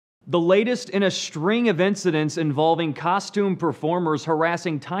The latest in a string of incidents involving costume performers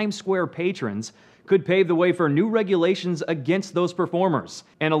harassing Times Square patrons could pave the way for new regulations against those performers.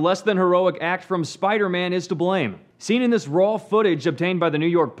 And a less than heroic act from Spider-Man is to blame. Seen in this raw footage obtained by the New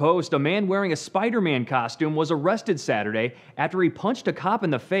York Post, a man wearing a Spider-Man costume was arrested Saturday after he punched a cop in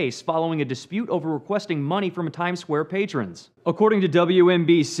the face following a dispute over requesting money from Times Square patrons. According to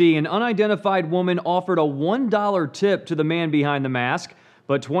WNBC, an unidentified woman offered a $1 tip to the man behind the mask,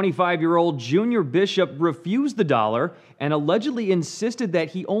 but 25-year-old Junior Bishop refused the dollar and allegedly insisted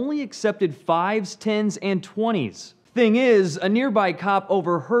that he only accepted 5s, 10s, and 20s. Thing is, a nearby cop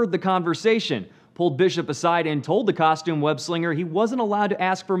overheard the conversation, pulled Bishop aside, and told the costume web-slinger he wasn't allowed to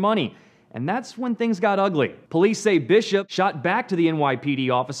ask for money. And that's when things got ugly. Police say Bishop shot back to the NYPD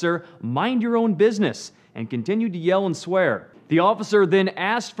officer, "Mind your own business," and continued to yell and swear. The officer then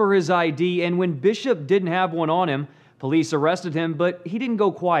asked for his ID, and when Bishop didn't have one on him, police arrested him, but he didn't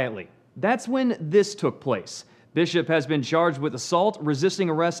go quietly. That's when this took place. Bishop has been charged with assault,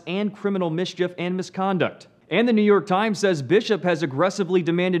 resisting arrest, and criminal mischief and misconduct. And the New York Times says Bishop has aggressively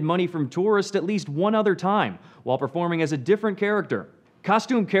demanded money from tourists at least one other time, while performing as a different character.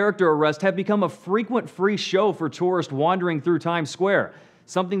 Costume character arrests have become a frequent free show for tourists wandering through Times Square,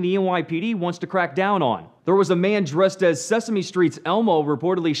 something the NYPD wants to crack down on. There was a man dressed as Sesame Street's Elmo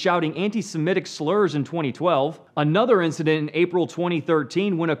reportedly shouting anti-Semitic slurs in 2012. Another incident in April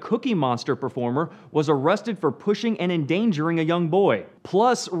 2013 when a Cookie Monster performer was arrested for pushing and endangering a young boy.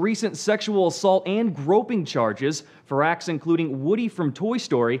 Plus, recent sexual assault and groping charges for acts including Woody from Toy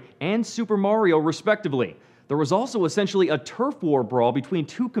Story and Super Mario, respectively. There was also essentially a turf war brawl between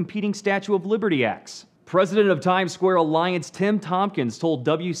two competing Statue of Liberty acts. President of Times Square Alliance Tim Tompkins told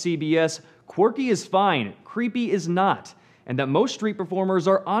WCBS, "Quirky is fine, creepy is not," and that most street performers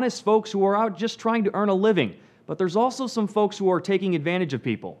are honest folks who are out just trying to earn a living. But there's also some folks who are taking advantage of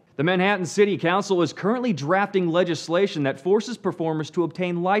people. The Manhattan City Council is currently drafting legislation that forces performers to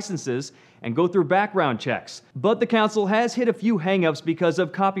obtain licenses and go through background checks. But the council has hit a few hangups because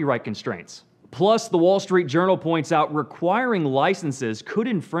of copyright constraints. Plus, the Wall Street Journal points out requiring licenses could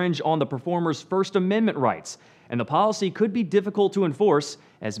infringe on the performer's First Amendment rights, and the policy could be difficult to enforce,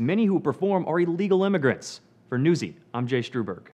 as many who perform are illegal immigrants. For Newsy, I'm Jay Struberg.